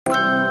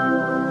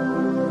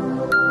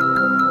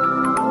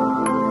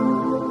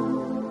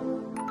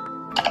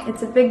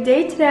It's a big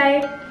day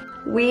today.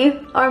 We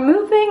are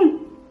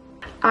moving.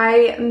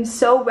 I am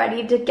so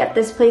ready to get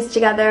this place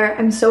together.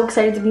 I'm so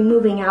excited to be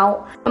moving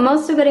out. I'm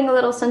also getting a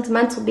little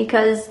sentimental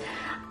because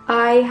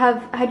I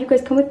have had you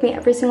guys come with me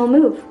every single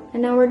move,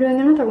 and now we're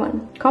doing another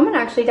one. Comment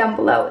actually down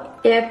below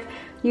if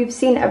you've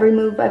seen every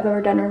move I've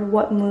ever done or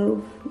what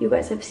move you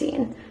guys have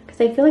seen, because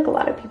I feel like a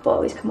lot of people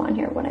always come on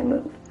here when I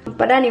move.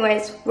 But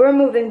anyways, we're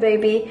moving,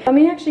 baby. Let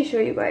me actually show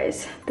you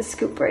guys the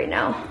scoop right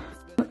now.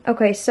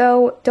 Okay,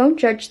 so don't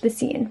judge the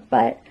scene,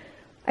 but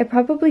I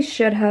probably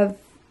should have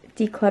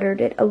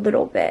decluttered it a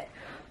little bit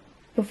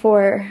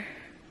before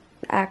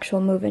the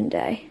actual move-in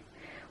day.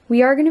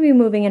 We are going to be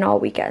moving in all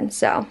weekend,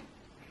 so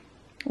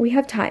we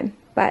have time,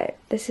 but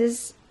this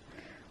is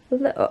a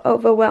little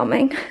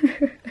overwhelming.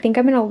 I think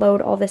I'm going to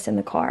load all this in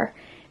the car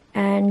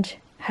and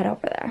head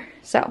over there.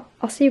 So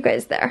I'll see you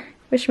guys there.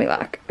 Wish me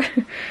luck.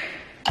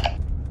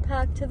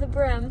 Packed to the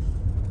brim.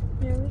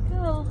 Here we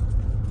go.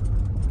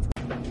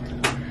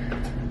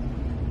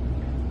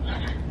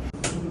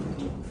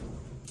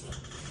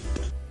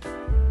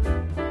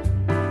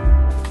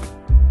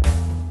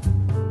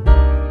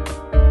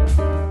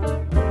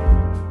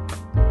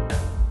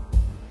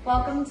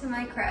 Welcome to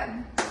my crib.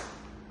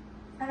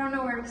 I don't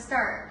know where to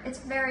start. It's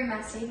very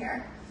messy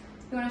here.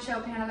 You want to show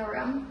a pan of the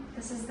room?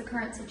 This is the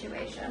current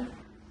situation.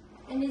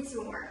 It needs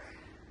some work.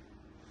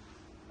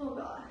 Oh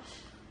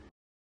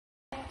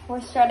gosh.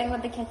 We're starting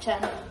with the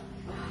kitchen.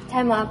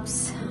 Time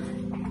lapse.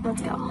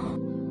 Let's go.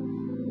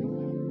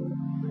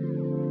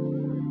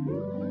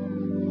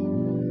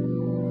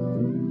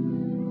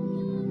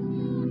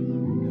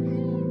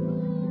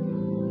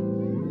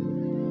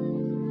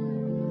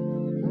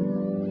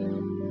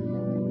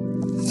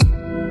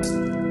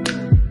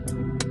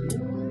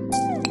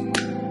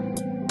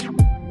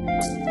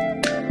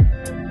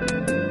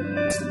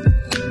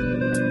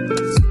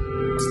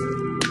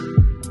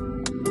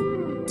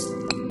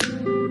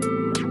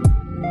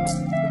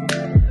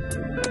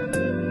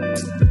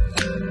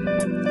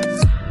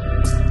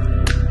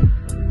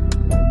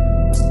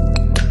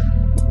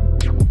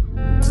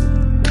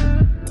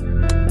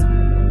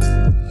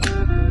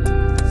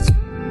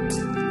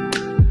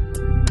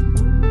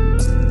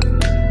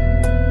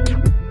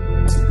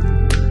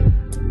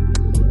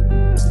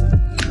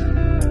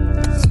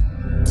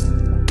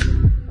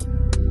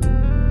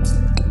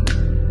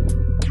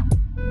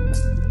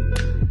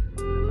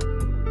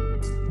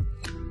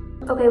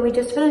 Okay, we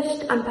just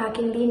finished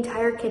unpacking the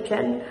entire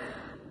kitchen,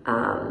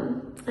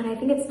 and I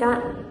think it's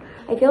done.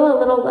 I feel a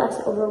little less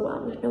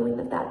overwhelmed knowing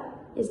that that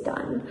is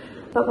done,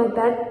 but my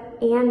bed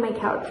and my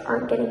couch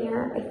aren't getting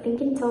here, I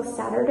think, until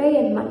Saturday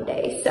and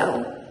Monday,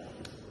 so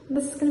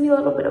this is gonna be a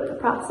little bit of a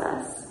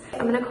process.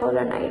 I'm gonna call it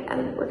a night,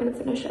 and we're gonna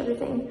finish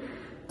everything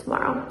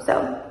tomorrow,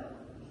 so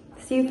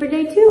see you for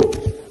day 2.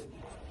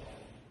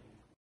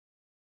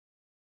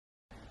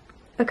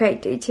 Okay,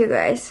 day 2,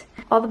 guys.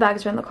 All the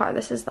bags are in the car.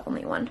 This is the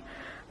only one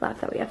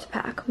left that we have to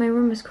pack. My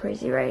room is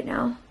crazy right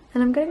now,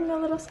 and I'm getting a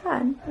little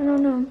sad. I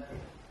don't know.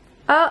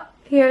 Oh,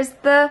 here's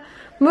the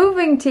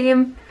moving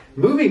team.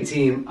 Moving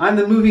team? I'm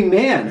the moving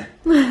man.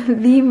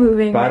 The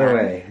moving By man. the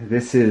way,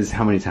 this is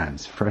how many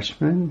times?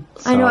 Freshman?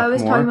 I know, I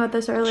was sophomore, talking about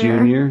this earlier.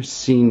 Junior,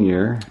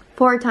 senior.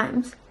 4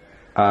 times.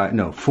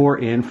 No, 4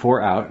 in,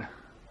 4 out.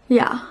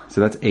 Yeah.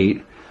 So that's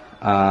 8.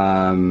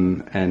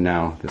 And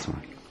now this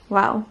one.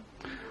 Wow.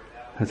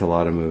 That's a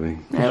lot of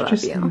moving. I love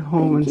just you. stay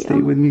home and Thank stay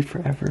you. with me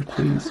forever,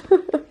 please.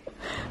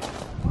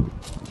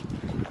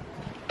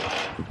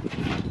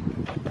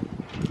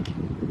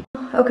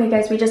 Okay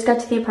guys, we just got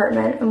to the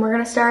apartment and we're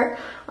gonna start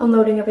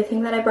unloading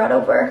everything that I brought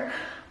over.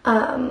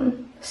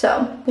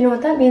 So, you know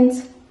what that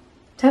means.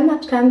 Time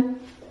lapse time.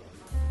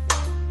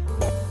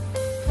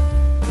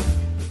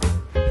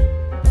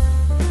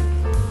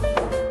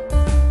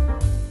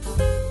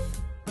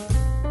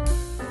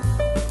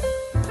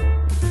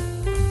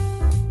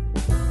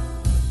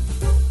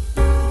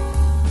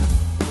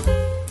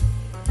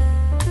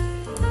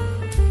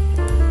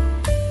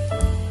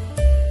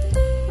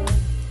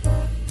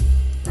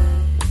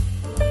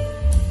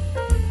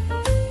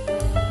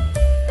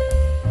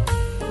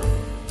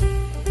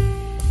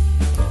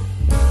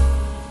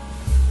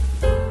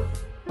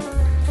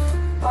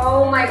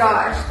 Oh my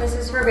gosh, this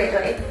is for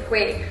Bailey.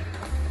 Wait,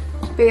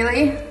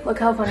 Bailey, look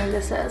how funny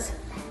this is.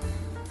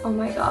 Oh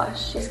my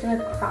gosh, she's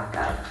gonna crack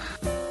up.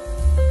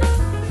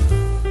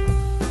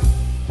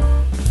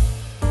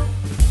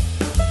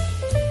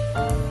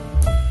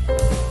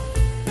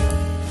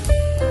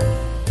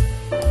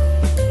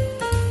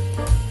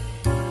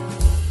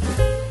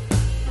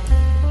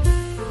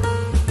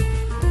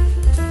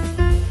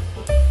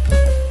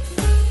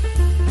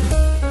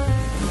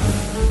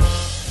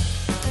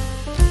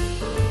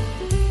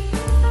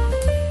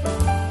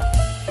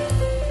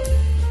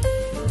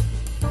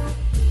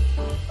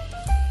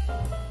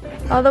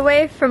 All the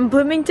way from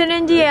Bloomington,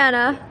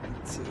 Indiana.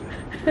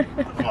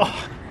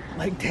 Oh,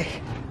 leg day.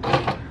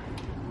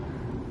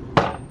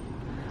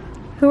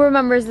 Who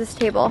remembers this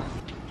table?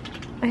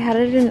 I had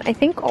it in, I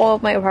think, all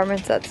of my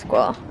apartments at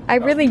school. I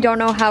really don't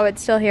know how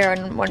it's still here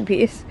in one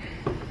piece.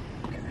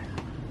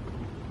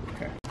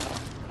 Okay.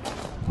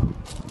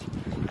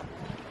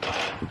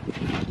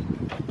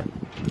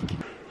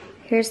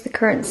 Here's the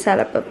current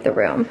setup of the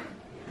room.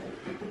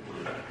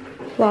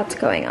 Lots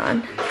going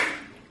on.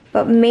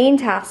 But main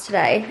task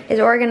today is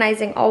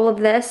organizing all of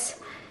this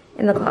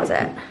in the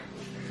closet.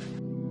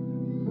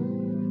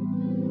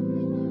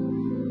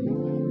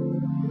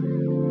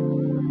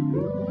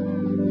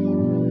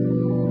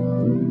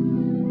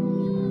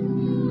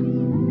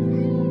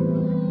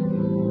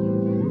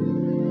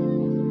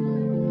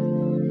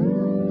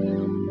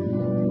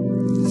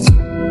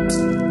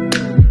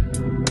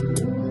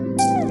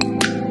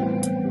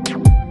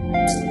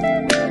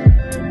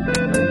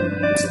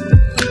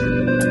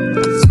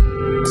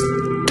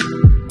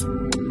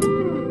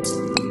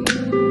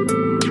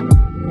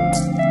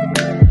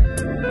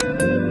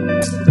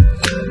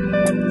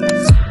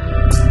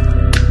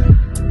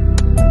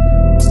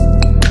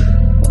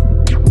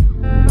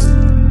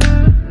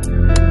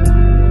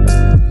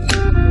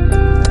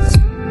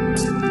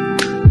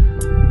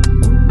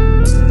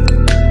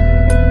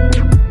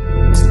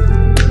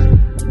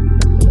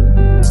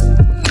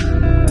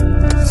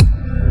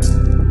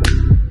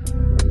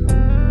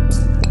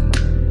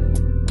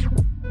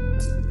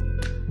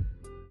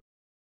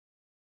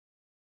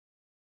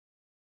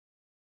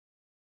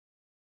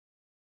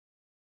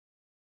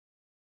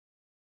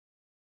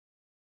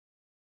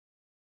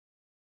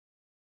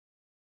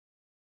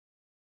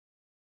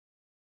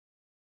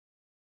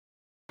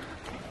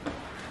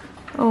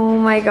 Oh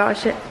my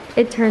gosh,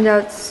 it turned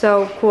out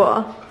so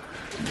cool.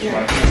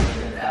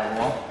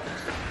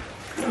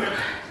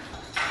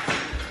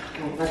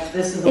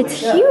 It's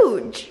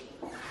huge.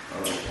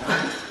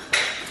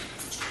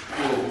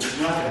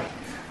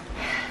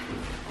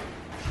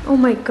 Oh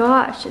my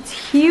gosh, it's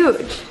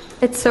huge.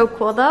 It's so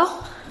cool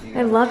though.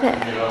 I love it.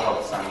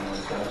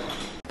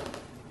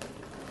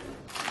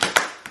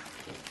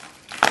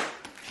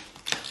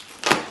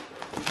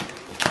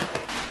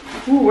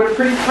 Ooh, what a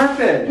pretty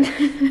carpet.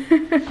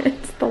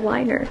 It's the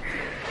liner.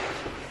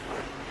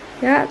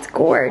 Yeah, it's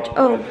gorge.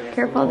 Oh,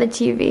 careful of the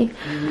TV.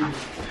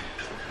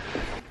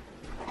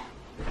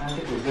 I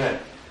think we're good.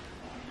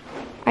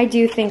 I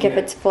do think if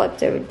it's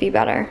flipped, it would be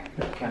better.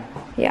 Okay.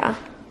 Yeah.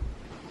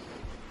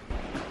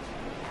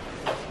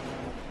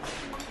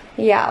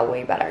 Yeah,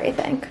 way better, I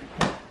think.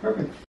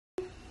 Perfect.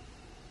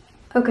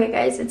 Okay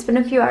guys, it's been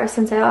a few hours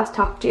since I last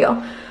talked to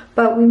you,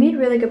 but we made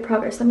really good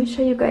progress. Let me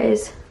show you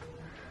guys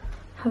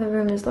how the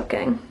room is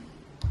looking.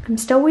 I'm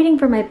still waiting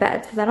for my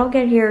bed, so that'll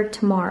get here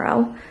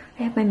tomorrow.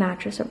 I have my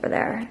mattress over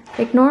there.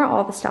 Ignore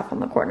all the stuff on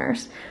the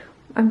corners.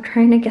 I'm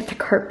trying to get the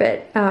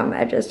carpet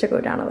edges to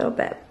go down a little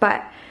bit,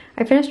 but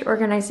I finished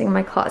organizing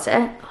my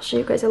closet. I'll show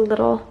you guys a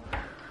little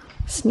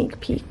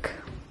sneak peek.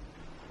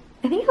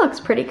 I think it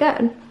looks pretty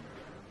good.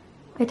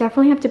 I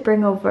definitely have to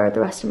bring over the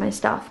rest of my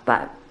stuff,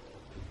 but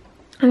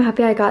I'm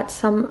happy I got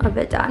some of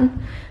it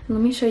done. And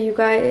let me show you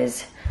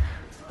guys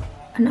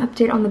an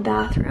update on the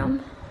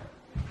bathroom.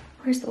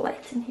 Where's the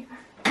lights in here?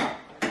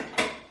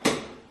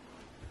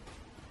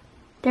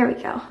 There we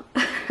go.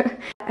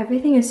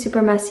 Everything is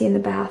super messy in the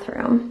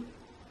bathroom.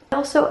 I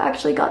also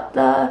actually got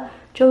the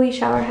Jolie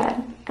shower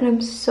head, and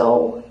I'm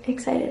so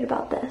excited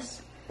about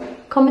this.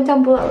 Comment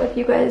down below if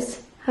you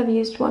guys have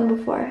used one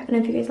before and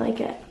if you guys like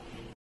it.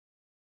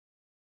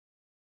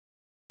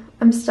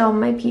 I'm still in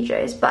my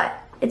PJs, but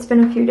it's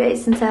been a few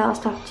days since I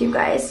last talked to you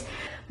guys.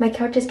 My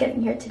couch is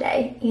getting here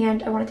today,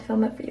 and I wanted to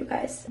film it for you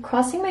guys. I'm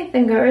crossing my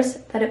fingers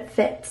that it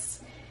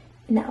fits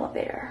in the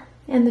elevator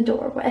and the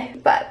doorway,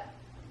 but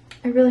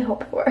I really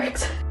hope it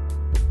works.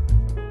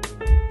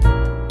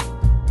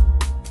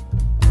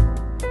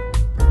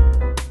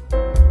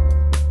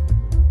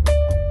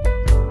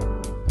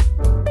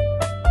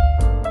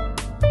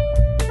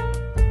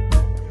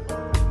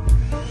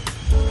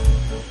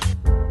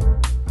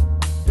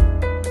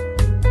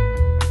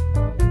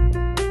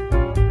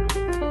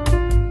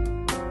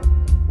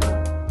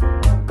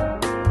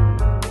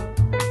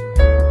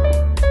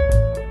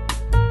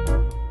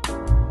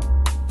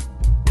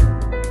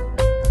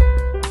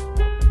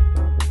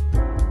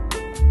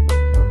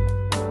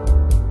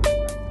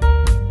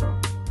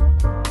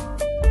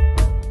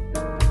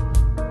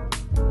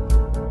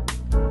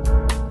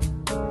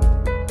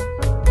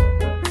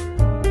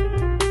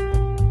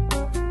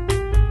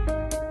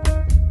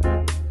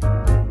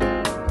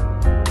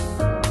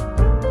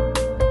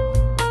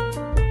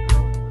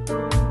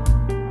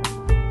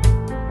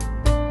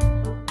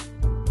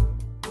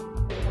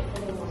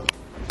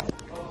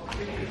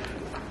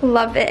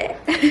 Love it.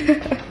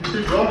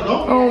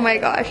 Oh my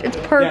gosh, it's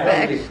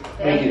perfect. Yeah,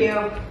 thank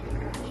you.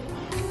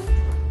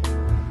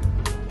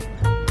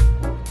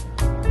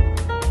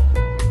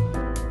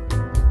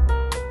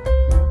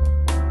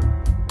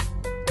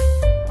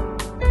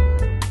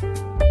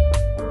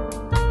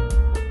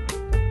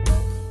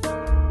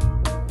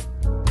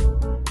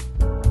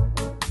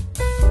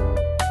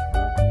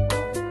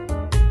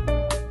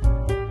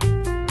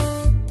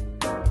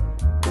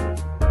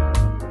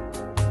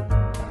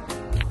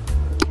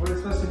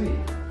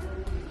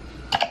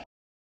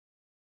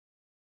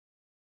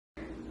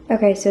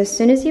 Okay, so as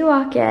soon as you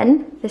walk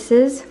in, this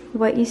is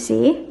what you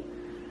see.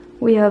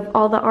 We have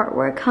all the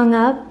artwork hung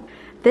up.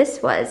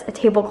 This was a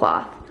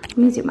tablecloth Let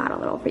me zoom out a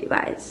little for you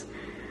guys.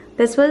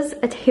 This was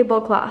a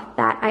tablecloth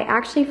that I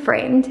actually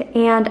framed,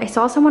 and I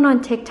saw someone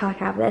on TikTok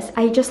have this.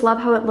 I just love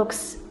how it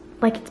looks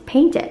like it's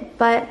painted,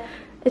 but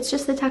it's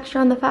just the texture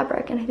on the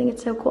fabric, and I think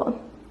it's so cool.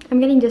 I'm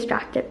getting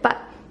distracted,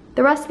 but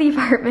the rest of the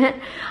apartment,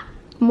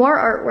 more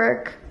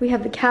artwork. We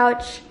have the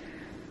couch,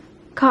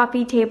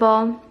 coffee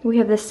table. We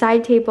have this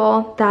side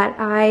table that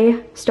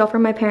I stole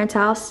from my parents'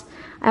 house.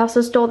 I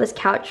also stole this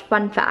couch.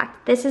 Fun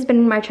fact, this has been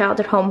in my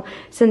childhood home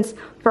since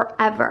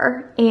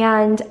forever,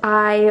 and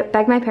I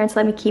begged my parents to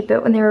let me keep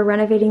it when they were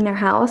renovating their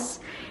house,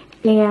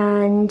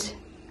 and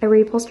I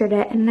reupholstered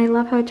it, and I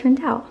love how it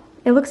turned out.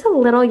 It looks a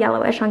little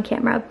yellowish on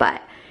camera,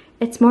 but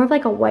it's more of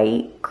like a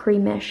white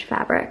creamish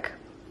fabric.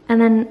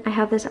 And then I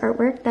have this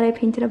artwork that I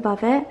painted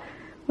above it,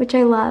 which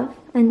I love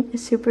and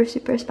is super,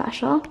 super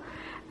special.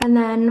 And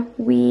then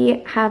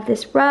we have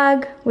this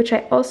rug, which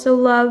I also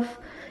love.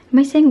 Am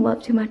I saying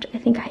love too much? I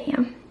think I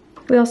am.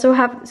 We also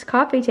have this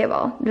coffee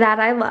table that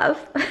I love.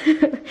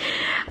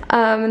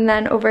 And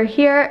then over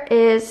here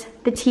is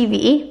the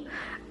TV.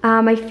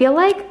 I feel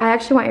like I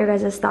actually want your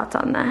guys' thoughts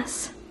on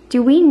this.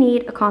 Do we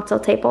need a console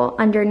table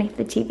underneath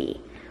the TV?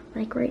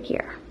 Like right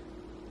here.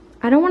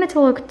 I don't want it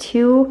to look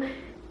too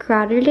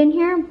crowded in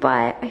here,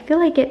 but I feel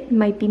like it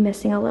might be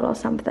missing a little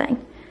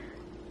something.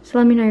 So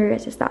let me know your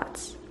guys'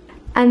 thoughts.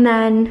 And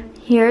then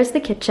here's the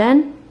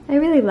kitchen. I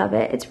really love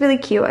it. It's really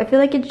cute. I feel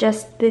like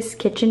this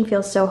kitchen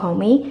feels so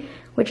homey,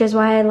 which is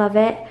why I love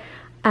it.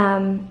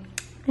 And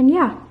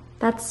yeah,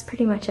 that's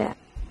pretty much it.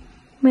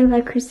 My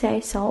Le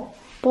Creuset salt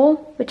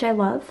bowl, which I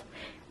love.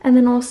 And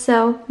then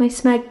also my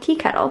Smeg tea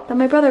kettle that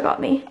my brother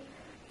got me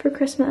for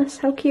Christmas.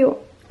 How cute.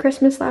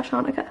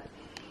 Christmas/Hanukkah.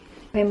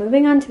 Okay,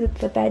 moving on to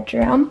the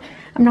bedroom.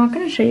 I'm not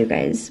gonna show you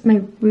guys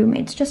my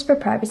roommates just for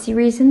privacy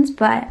reasons,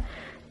 but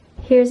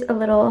here's a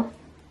little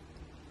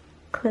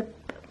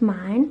clip of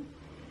mine.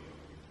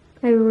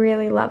 I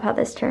really love how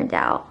this turned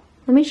out.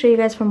 Let me show you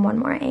guys from one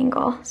more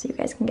angle so you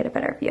guys can get a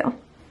better view.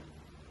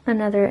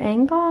 Another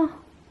angle.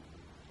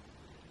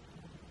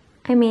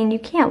 I mean, you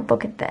can't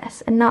look at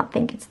this and not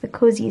think it's the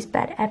coziest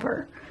bed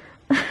ever.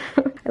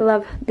 I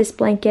love this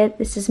blanket.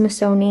 This is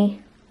Missoni.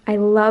 I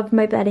love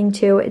my bedding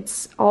too.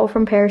 It's all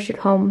from Parachute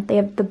Home. They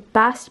have the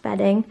best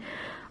bedding.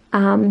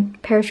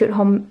 Parachute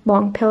Home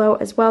long pillow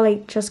as well. I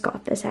just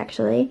got this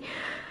actually.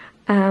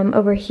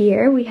 Over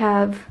here we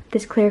have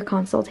this clear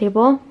console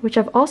table, which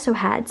I've also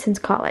had since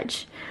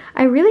college.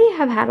 I really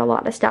have had a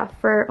lot of stuff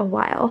for a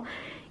while,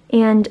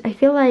 and I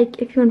feel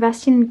like if you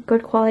invest in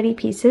good quality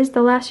pieces,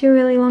 they'll last you a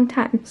really long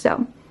time.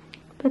 So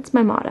that's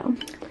my motto.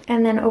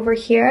 And then over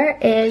here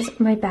is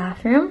my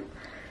bathroom.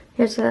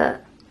 Here's a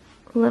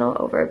little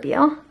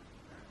overview.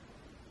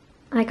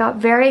 I got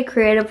very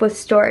creative with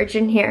storage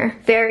in here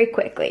very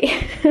quickly.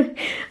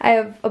 I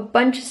have a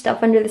bunch of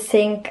stuff under the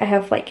sink. I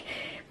have like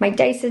my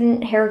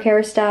Dyson hair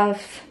care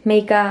stuff,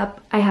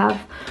 makeup. I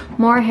have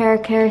more hair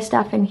care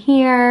stuff in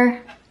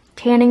here,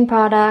 tanning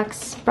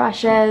products,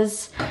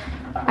 brushes.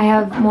 I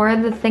have more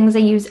of the things I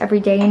use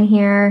every day in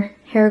here,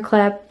 hair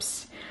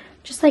clips,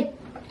 just like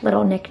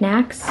little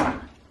knickknacks.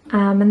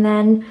 And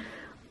then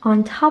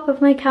on top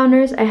of my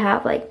counters, I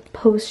have like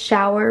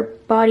post-shower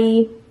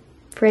body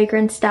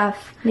fragrance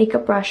stuff,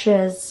 makeup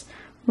brushes,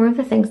 more of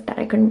the things that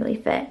I couldn't really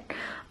fit.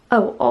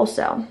 Oh,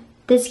 also,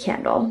 this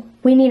candle.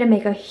 We need to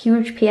make a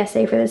huge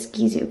PSA for this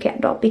Gizu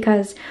candle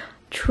because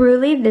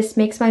truly this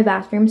makes my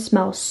bathroom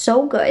smell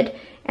so good,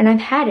 and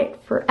I've had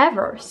it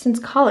forever, since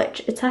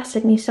college. It's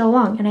lasted me so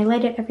long and I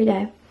light it every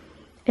day.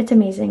 It's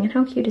amazing, and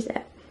how cute is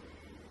it?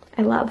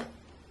 I love.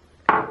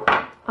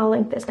 I'll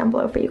link this down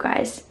below for you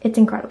guys. It's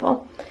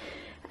incredible.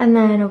 And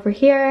then over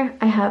here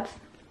I have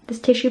this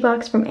tissue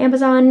box from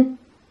Amazon.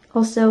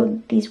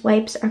 Also, these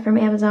wipes are from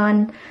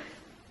Amazon.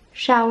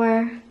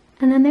 Shower,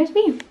 and then there's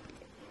me.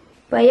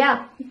 But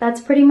yeah, that's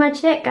pretty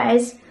much it,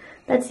 guys.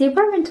 That's the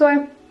apartment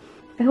tour.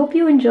 I hope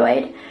you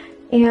enjoyed,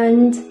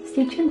 and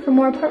stay tuned for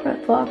more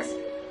apartment vlogs.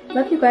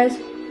 Love you guys.